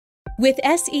With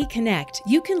SE Connect,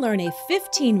 you can learn a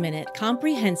 15-minute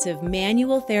comprehensive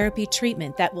manual therapy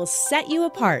treatment that will set you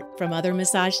apart from other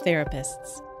massage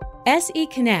therapists. SE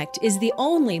Connect is the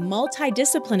only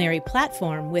multidisciplinary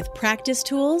platform with practice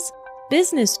tools,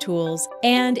 business tools,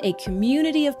 and a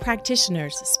community of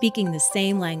practitioners speaking the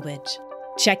same language.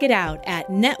 Check it out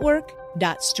at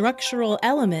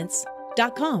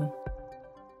network.structuralelements.com.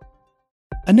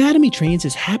 Anatomy Trains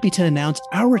is happy to announce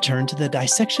our return to the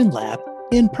Dissection Lab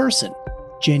in person,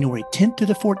 January 10th to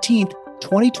the 14th,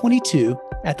 2022,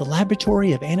 at the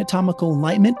Laboratory of Anatomical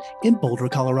Enlightenment in Boulder,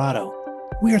 Colorado.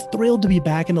 We are thrilled to be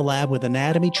back in the lab with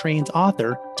Anatomy Trains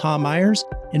author Tom Myers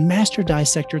and master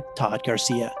dissector Todd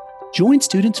Garcia. Join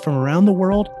students from around the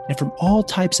world and from all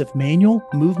types of manual,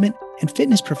 movement, and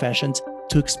fitness professions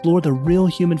to explore the real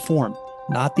human form,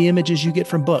 not the images you get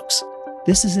from books.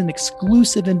 This is an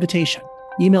exclusive invitation.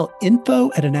 Email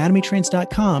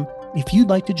info@anatomytrains.com if you'd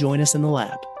like to join us in the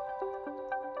lab.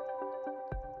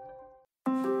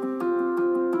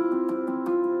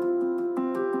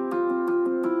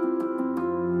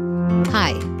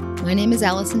 Hi, my name is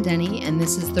Allison Denney, and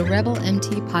this is the rebelmt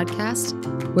podcast,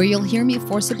 where you'll hear me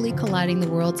forcibly colliding the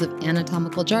worlds of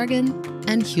anatomical jargon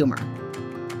and humor.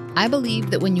 I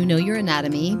believe that when you know your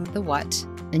anatomy, the what,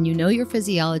 and you know your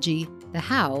physiology, the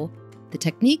how, the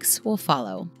techniques will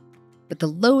follow. But the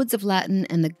loads of Latin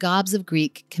and the gobs of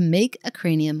Greek can make a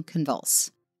cranium convulse.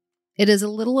 It is a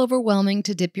little overwhelming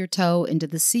to dip your toe into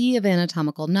the sea of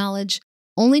anatomical knowledge,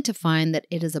 only to find that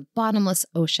it is a bottomless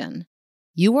ocean.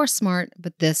 You are smart,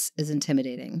 but this is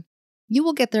intimidating. You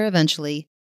will get there eventually.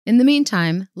 In the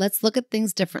meantime, let's look at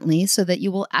things differently so that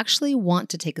you will actually want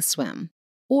to take a swim,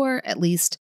 or at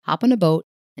least hop on a boat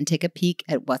and take a peek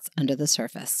at what's under the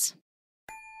surface.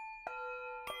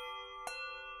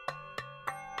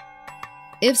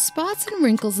 If spots and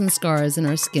wrinkles and scars in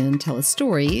our skin tell a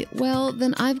story, well,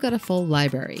 then I've got a full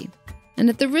library. And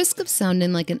at the risk of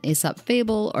sounding like an Aesop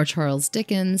fable or Charles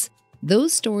Dickens,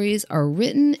 those stories are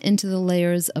written into the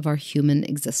layers of our human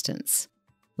existence.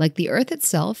 Like the earth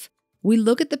itself, we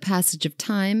look at the passage of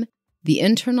time, the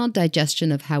internal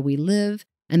digestion of how we live,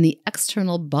 and the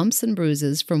external bumps and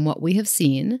bruises from what we have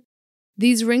seen.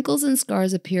 These wrinkles and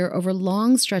scars appear over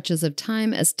long stretches of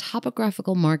time as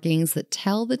topographical markings that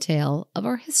tell the tale of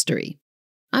our history.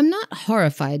 I'm not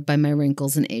horrified by my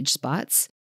wrinkles and age spots,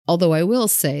 although I will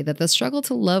say that the struggle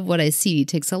to love what I see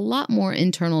takes a lot more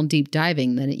internal deep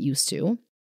diving than it used to.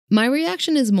 My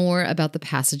reaction is more about the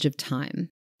passage of time.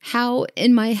 How,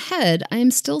 in my head, I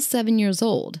am still 7 years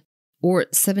old, or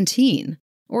 17,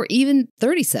 or even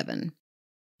 37.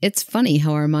 It's funny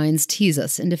how our minds tease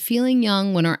us into feeling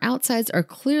young when our outsides are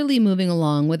clearly moving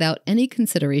along without any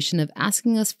consideration of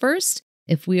asking us first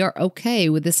if we are okay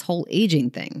with this whole aging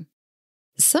thing.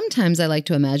 Sometimes I like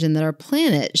to imagine that our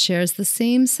planet shares the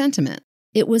same sentiment.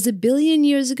 It was 1 billion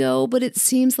years ago, but it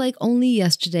seems like only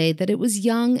yesterday that it was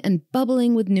young and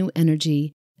bubbling with new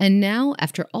energy. And now,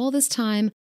 after all this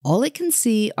time, all it can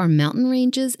see are mountain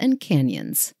ranges and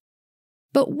canyons.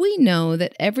 But we know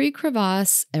that every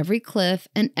crevasse, every cliff,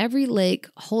 and every lake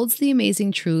holds the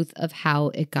amazing truth of how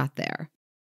it got there.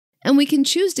 And we can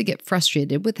choose to get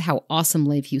frustrated with how awesome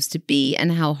life used to be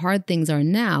and how hard things are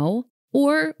now,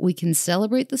 or we can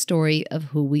celebrate the story of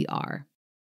who we are.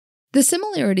 The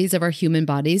similarities of our human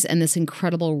bodies and this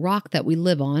incredible rock that we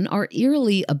live on are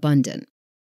eerily abundant.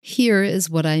 Here is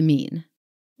what I mean.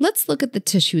 Let's look at the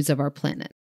tissues of our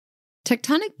planet.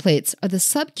 Tectonic plates are the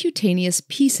subcutaneous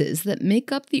pieces that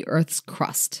make up the Earth's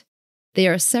crust. They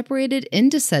are separated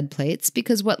into said plates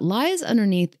because what lies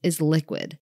underneath is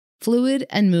liquid, fluid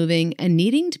and moving, and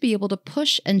needing to be able to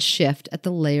push and shift at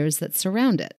the layers that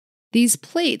surround it. These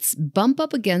plates bump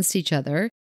up against each other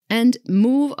and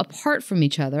move apart from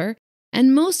each other,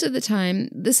 and most of the time,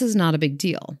 this is not a big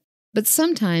deal. But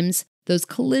sometimes, those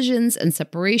collisions and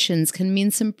separations can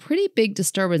mean some pretty big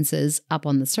disturbances up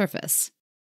on the surface.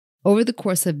 Over the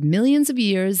course of millions of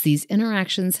years, these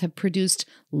interactions have produced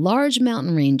large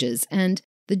mountain ranges and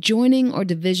the joining or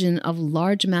division of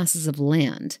large masses of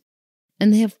land,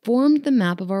 and they have formed the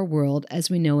map of our world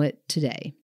as we know it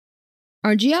today.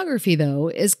 Our geography, though,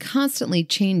 is constantly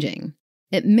changing.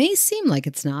 It may seem like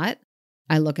it's not.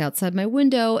 I look outside my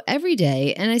window every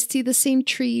day and I see the same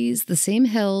trees, the same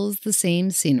hills, the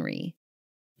same scenery.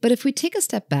 But if we take a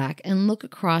step back and look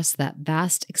across that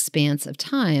vast expanse of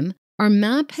time, our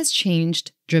map has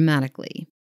changed dramatically.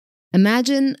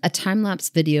 Imagine a time-lapse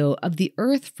video of the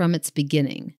Earth from its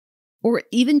beginning, or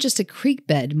even just a creek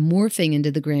bed morphing into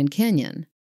the Grand Canyon.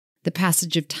 The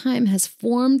passage of time has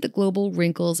formed the global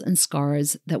wrinkles and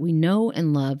scars that we know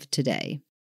and love today.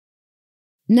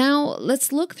 Now,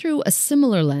 let's look through a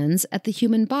similar lens at the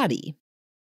human body.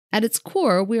 At its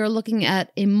core, we are looking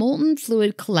at a molten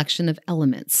fluid collection of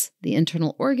elements, the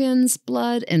internal organs,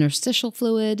 blood, interstitial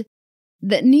fluid,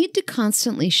 that need to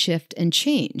constantly shift and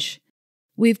change.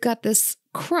 We've got this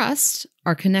crust,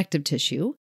 our connective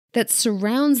tissue, that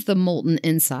surrounds the molten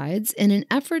insides in an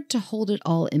effort to hold it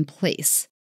all in place.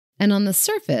 And on the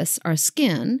surface, our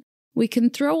skin, we can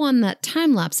throw on that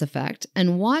time-lapse effect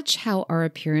and watch how our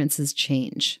appearances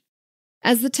change.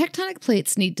 As the tectonic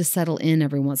plates need to settle in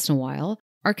every once in a while,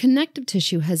 our connective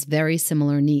tissue has very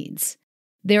similar needs.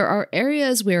 There are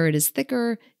areas where it is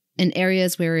thicker and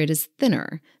areas where it is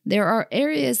thinner. There are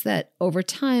areas that over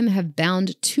time have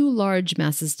bound two large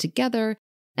masses together,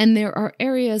 and there are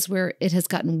areas where it has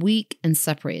gotten weak and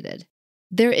separated.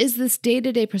 There is this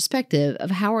day-to-day perspective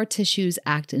of how our tissues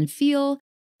act and feel,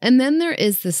 and then there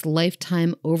is this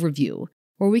lifetime overview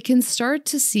where we can start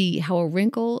to see how a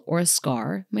wrinkle or a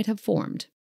scar might have formed.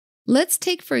 Let's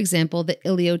take, for example, the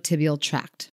iliotibial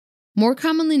tract. More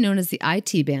commonly known as the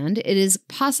IT band, it is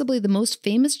possibly the most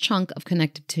famous chunk of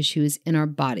connective tissues in our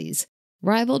bodies,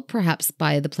 rivaled perhaps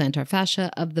by the plantar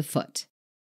fascia of the foot.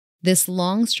 This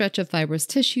long stretch of fibrous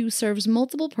tissue serves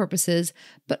multiple purposes,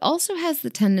 but also has the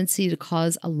tendency to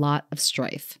cause a lot of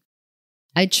strife.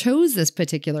 I chose this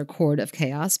particular chord of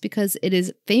chaos because it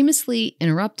is famously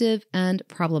interruptive and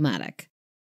problematic.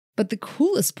 But the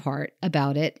coolest part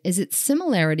about it is its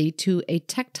similarity to a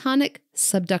tectonic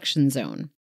subduction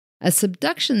zone. A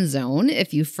subduction zone,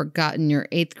 if you've forgotten your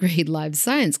 8th grade live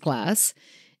science class,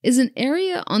 is an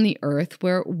area on the Earth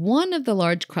where one of the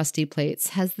large crusty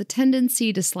plates has the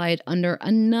tendency to slide under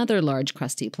another large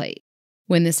crusty plate.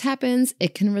 When this happens,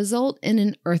 it can result in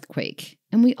an earthquake,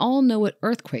 and we all know what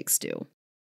earthquakes do.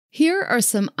 Here are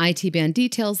some IT band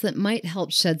details that might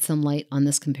help shed some light on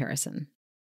this comparison.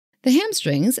 The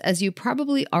hamstrings, as you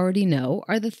probably already know,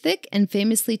 are the thick and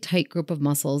famously tight group of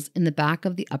muscles in the back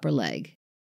of the upper leg.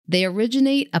 They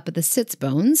originate up at the sits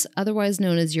bones, otherwise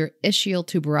known as your ischial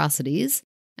tuberosities,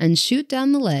 and shoot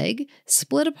down the leg,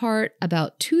 split apart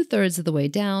about 2/3 of the way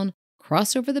down,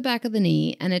 cross over the back of the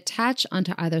knee, and attach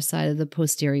onto either side of the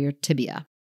posterior tibia.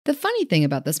 The funny thing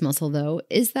about this muscle, though,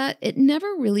 is that it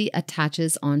never really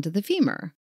attaches onto the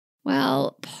femur.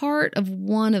 Well, part of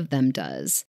one of them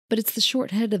does, but it's the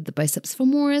short head of the biceps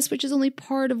femoris, which is only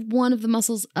part of one of the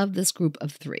muscles of this group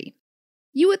of 3.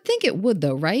 You would think it would,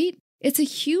 though, right? It's a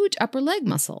huge upper leg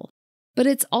muscle, but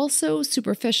it's also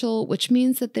superficial, which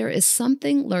means that there is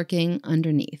something lurking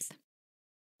underneath.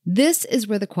 This is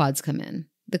where the quads come in.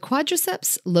 The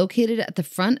quadriceps, located at the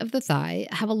front of the thigh,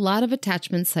 have a lot of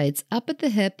attachment sites up at the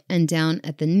hip and down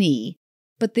at the knee,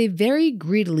 but they very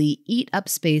greedily eat up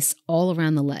space all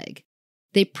around the leg.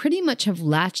 They pretty much have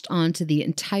latched onto the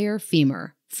entire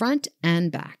femur, front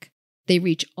and back. They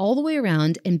reach all the way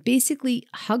around and basically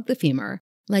hug the femur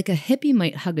like a hippie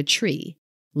might hug a tree,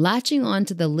 latching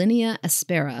onto the linea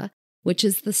aspera, which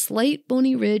is the slight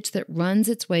bony ridge that runs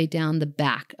its way down the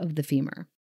back of the femur.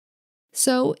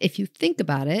 So, if you think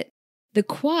about it, the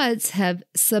quads have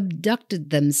subducted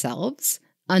themselves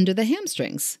under the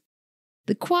hamstrings.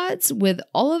 The quads, with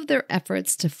all of their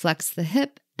efforts to flex the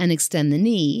hip and extend the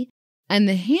knee, and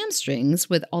the hamstrings,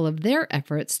 with all of their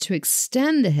efforts to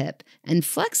extend the hip and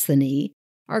flex the knee,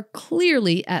 are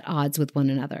clearly at odds with one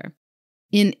another.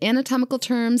 In anatomical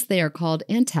terms, they are called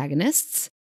antagonists,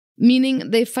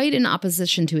 meaning they fight in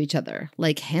opposition to each other,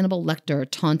 like Hannibal Lecter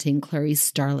taunting Clarice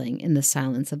Starling in The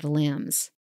Silence of the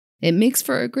Lambs. It makes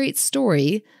for a great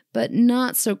story, but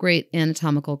not so great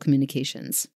anatomical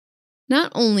communications.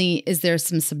 Not only is there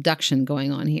some subduction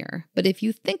going on here, but if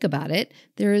you think about it,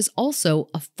 there is also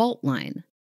a fault line.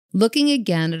 Looking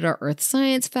again at our earth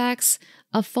science facts,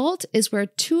 a fault is where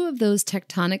two of those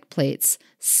tectonic plates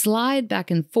slide back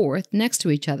and forth next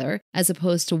to each other as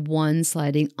opposed to one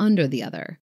sliding under the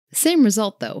other. Same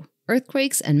result though,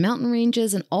 earthquakes and mountain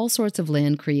ranges and all sorts of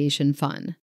land creation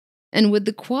fun. And with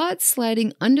the quads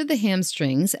sliding under the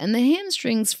hamstrings and the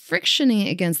hamstrings frictioning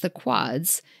against the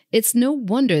quads, it's no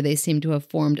wonder they seem to have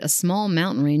formed a small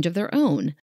mountain range of their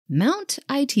own, Mount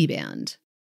IT Band.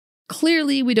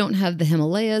 Clearly, we don't have the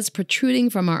Himalayas protruding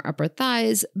from our upper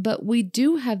thighs, but we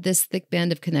do have this thick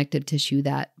band of connective tissue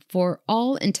that, for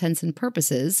all intents and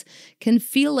purposes, can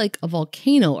feel like a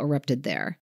volcano erupted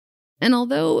there. And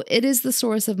although it is the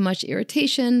source of much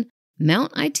irritation,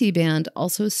 Mount IT Band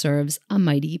also serves a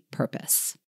mighty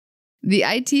purpose. The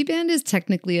IT band is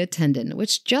technically a tendon,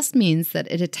 which just means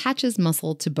that it attaches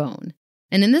muscle to bone.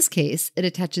 And in this case, it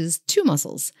attaches two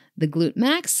muscles, the glute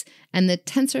max and the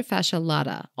tensor fascia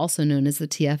lata, also known as the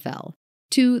TFL,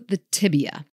 to the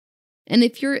tibia. And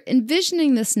if you're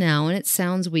envisioning this now and it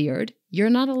sounds weird, you're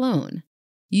not alone.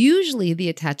 Usually the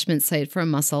attachment site for a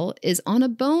muscle is on a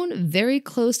bone very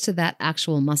close to that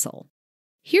actual muscle.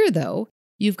 Here, though,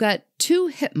 you've got two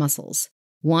hip muscles,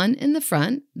 one in the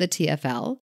front, the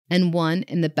TFL, and one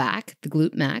in the back, the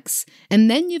glute max, and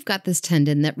then you've got this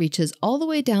tendon that reaches all the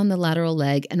way down the lateral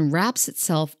leg and wraps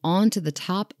itself onto the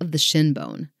top of the shin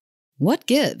bone. What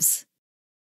gives?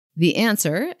 The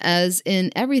answer, as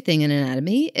in everything in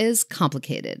anatomy, is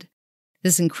complicated.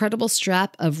 This incredible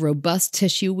strap of robust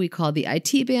tissue we call the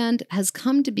IT band has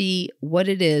come to be what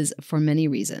it is for many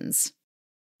reasons.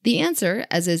 The answer,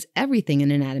 as is everything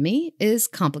in anatomy, is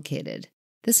complicated.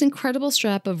 This incredible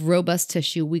strap of robust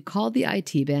tissue we call the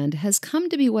IT band has come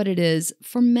to be what it is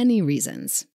for many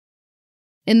reasons.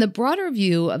 In the broader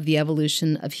view of the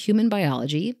evolution of human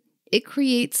biology, it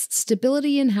creates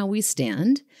stability in how we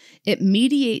stand, it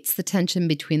mediates the tension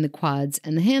between the quads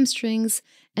and the hamstrings,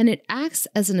 and it acts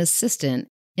as an assistant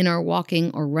in our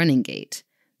walking or running gait.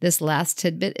 This last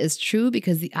tidbit is true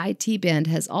because the IT band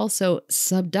has also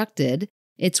subducted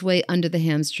its way under the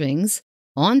hamstrings,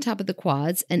 on top of the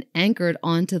quads, and anchored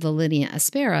onto the linea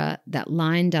aspera that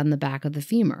line down the back of the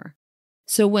femur.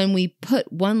 So when we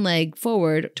put one leg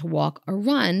forward to walk or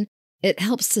run, it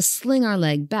helps to sling our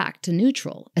leg back to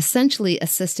neutral, essentially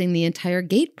assisting the entire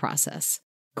gait process.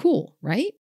 Cool,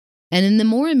 right? And in the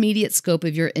more immediate scope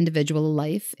of your individual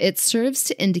life, it serves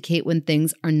to indicate when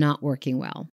things are not working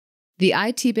well. The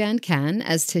IT band can,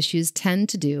 as tissues tend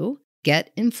to do,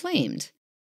 get inflamed.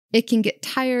 It can get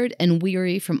tired and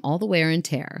weary from all the wear and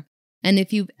tear. And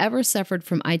if you've ever suffered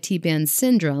from IT band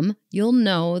syndrome, you'll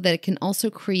know that it can also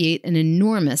create an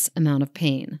enormous amount of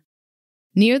pain.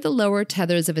 Near the lower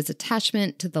tethers of its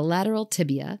attachment to the lateral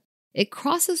tibia, it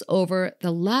crosses over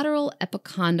the lateral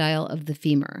epicondyle of the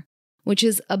femur, which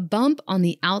is a bump on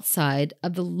the outside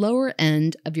of the lower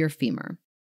end of your femur.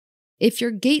 If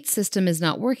your gait system is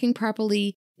not working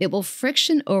properly, it will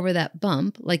friction over that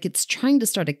bump like it's trying to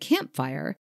start a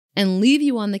campfire and leave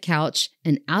you on the couch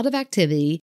and out of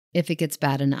activity if it gets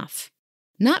bad enough.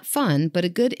 Not fun, but a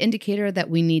good indicator that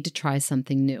we need to try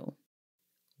something new.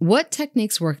 What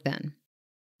techniques work then?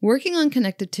 Working on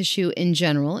connective tissue in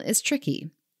general is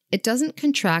tricky. It doesn't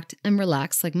contract and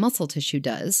relax like muscle tissue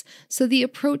does, so the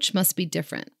approach must be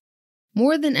different.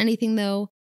 More than anything, though,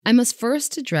 I must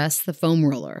first address the foam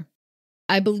roller.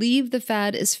 I believe the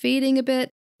fad is fading a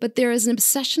bit, but there is an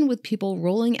obsession with people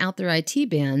rolling out their IT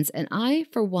bands, and I,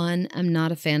 for one, am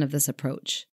not a fan of this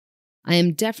approach. I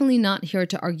am definitely not here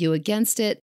to argue against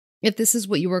it if this is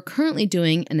what you are currently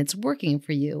doing and it's working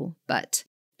for you, but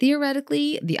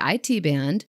theoretically, the IT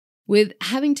band, with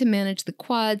having to manage the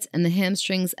quads and the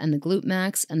hamstrings and the glute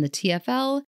max and the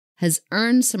TFL, has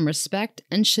earned some respect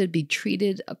and should be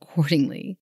treated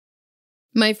accordingly.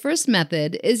 My first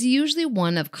method is usually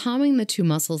one of calming the two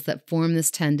muscles that form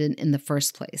this tendon in the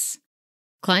first place.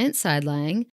 Client side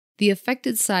lying, the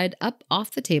affected side up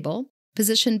off the table,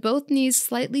 position both knees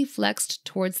slightly flexed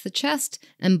towards the chest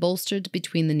and bolstered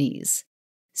between the knees.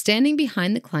 Standing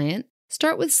behind the client,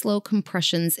 start with slow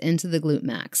compressions into the glute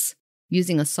max.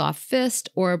 Using a soft fist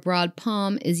or a broad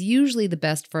palm is usually the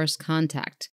best first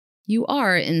contact. You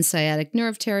are in sciatic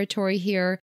nerve territory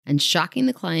here, and shocking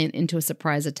the client into a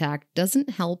surprise attack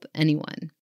doesn't help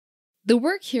anyone. The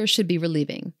work here should be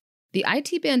relieving. The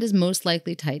IT band is most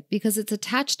likely tight because its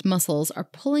attached muscles are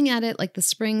pulling at it like the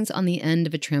springs on the end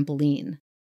of a trampoline.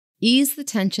 Ease the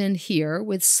tension here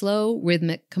with slow,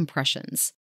 rhythmic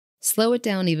compressions. Slow it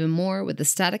down even more with a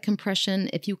static compression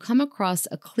if you come across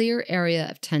a clear area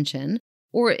of tension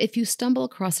or if you stumble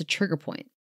across a trigger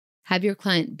point. Have your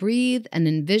client breathe and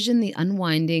envision the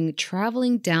unwinding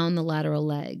traveling down the lateral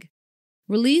leg.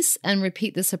 Release and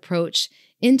repeat this approach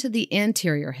into the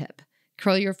anterior hip.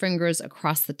 Curl your fingers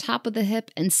across the top of the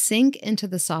hip and sink into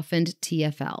the softened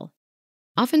TFL.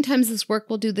 Oftentimes this work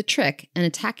will do the trick, and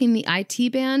attacking the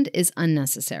IT band is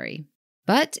unnecessary.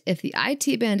 But if the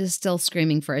IT band is still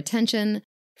screaming for attention,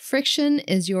 friction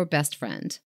is your best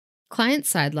friend. Client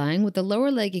side lying with the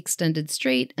lower leg extended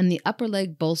straight and the upper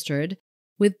leg bolstered,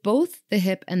 with both the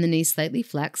hip and the knee slightly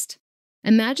flexed,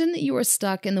 imagine that you are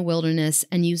stuck in the wilderness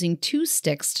and using two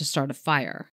sticks to start a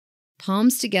fire.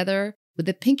 Palms together with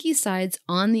the pinky sides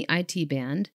on the IT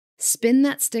band, spin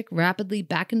that stick rapidly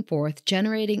back and forth,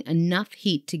 generating enough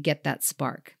heat to get that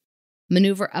spark.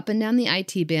 Maneuver up and down the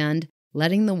IT band,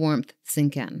 letting the warmth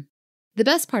sink in. The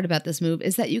best part about this move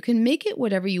is that you can make it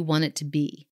whatever you want it to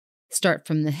be. Start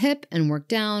from the hip and work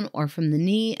down, or from the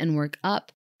knee and work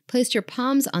up. Place your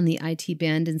palms on the IT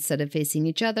band instead of facing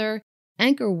each other.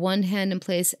 Anchor one hand in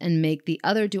place and make the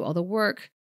other do all the work.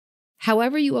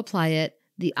 However you apply it,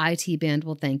 the IT band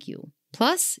will thank you.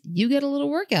 Plus, you get a little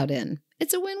workout in.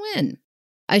 It's a win-win.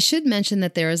 I should mention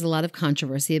that there is a lot of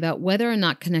controversy about whether or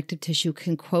not connective tissue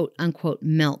can quote-unquote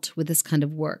melt with this kind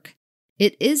of work.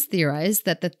 It is theorized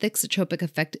that the thixotropic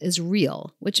effect is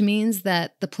real, which means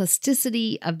that the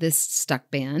plasticity of this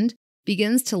stuck band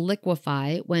begins to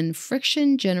liquefy when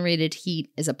friction-generated heat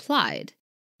is applied.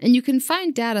 And you can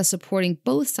find data supporting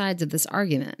both sides of this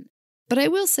argument. But I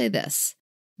will say this.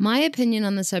 My opinion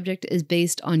on the subject is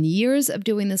based on years of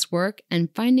doing this work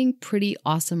and finding pretty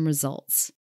awesome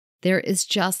results. There is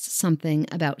just something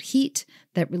about heat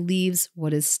that relieves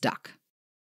what is stuck.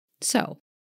 So,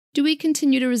 do we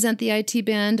continue to resent the IT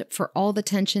band for all the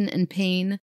tension and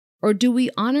pain, or do we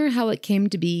honor how it came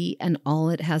to be and all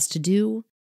it has to do?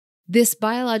 This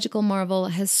biological marvel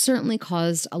has certainly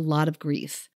caused a lot of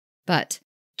grief, but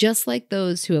just like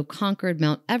those who have conquered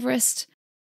Mount Everest,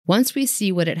 once we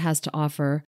see what it has to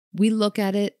offer, we look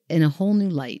at it in a whole new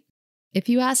light. If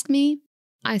you ask me,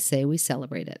 I say we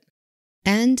celebrate it.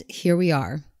 And here we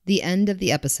are, the end of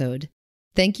the episode.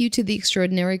 Thank you to the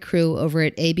extraordinary crew over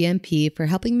at ABMP for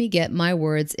helping me get my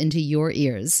words into your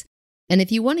ears. And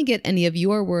if you want to get any of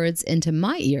your words into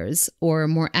my ears, or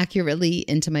more accurately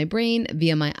into my brain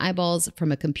via my eyeballs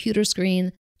from a computer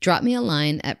screen, drop me a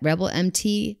line at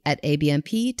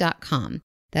rebelmt@abmp.com.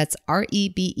 That's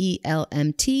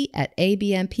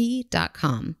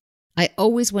rebelmt@abmp.com. I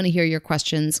always want to hear your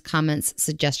questions, comments,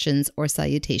 suggestions, or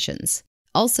salutations.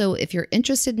 Also, if you're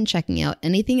interested in checking out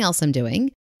anything else I'm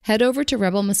doing, head over to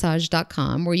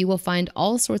rebelmassage.com where you will find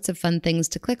all sorts of fun things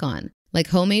to click on, like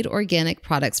homemade organic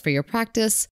products for your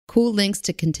practice, cool links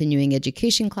to continuing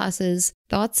education classes,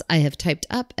 thoughts I have typed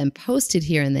up and posted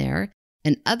here and there,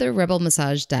 and other Rebel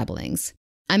Massage dabblings.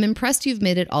 I'm impressed you've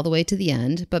made it all the way to the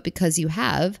end, but because you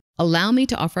have, allow me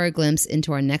to offer a glimpse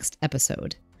into our next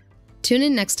episode. Tune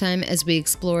in next time as we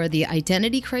explore the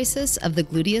identity crisis of the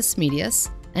gluteus medius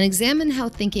and examine how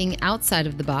thinking outside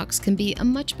of the box can be a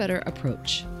much better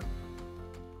approach.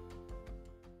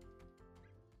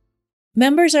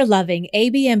 Members are loving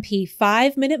ABMP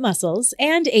 5-Minute Muscles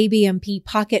and ABMP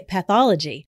Pocket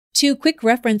Pathology, 2 quick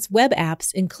reference web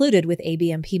apps included with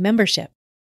ABMP membership.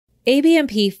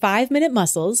 ABMP 5-Minute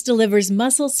Muscles delivers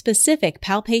muscle-specific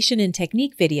palpation and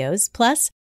technique videos,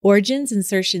 plus origins,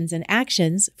 insertions, and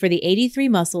actions for the 83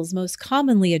 muscles most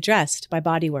commonly addressed by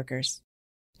bodyworkers.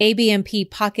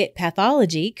 ABMP Pocket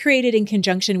Pathology, created in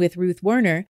conjunction with Ruth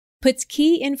Werner, puts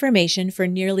key information for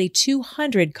nearly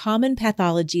 200 common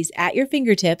pathologies at your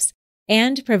fingertips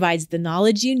and provides the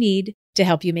knowledge you need to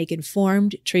help you make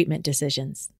informed treatment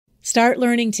decisions. Start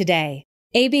learning today.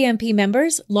 ABMP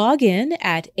members log in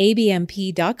at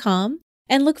abmp.com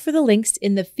and look for the links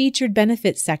in the featured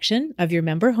benefits section of your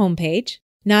member homepage.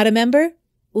 Not a member?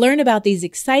 Learn about these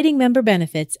exciting member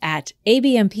benefits at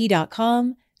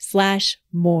abmp.com/more.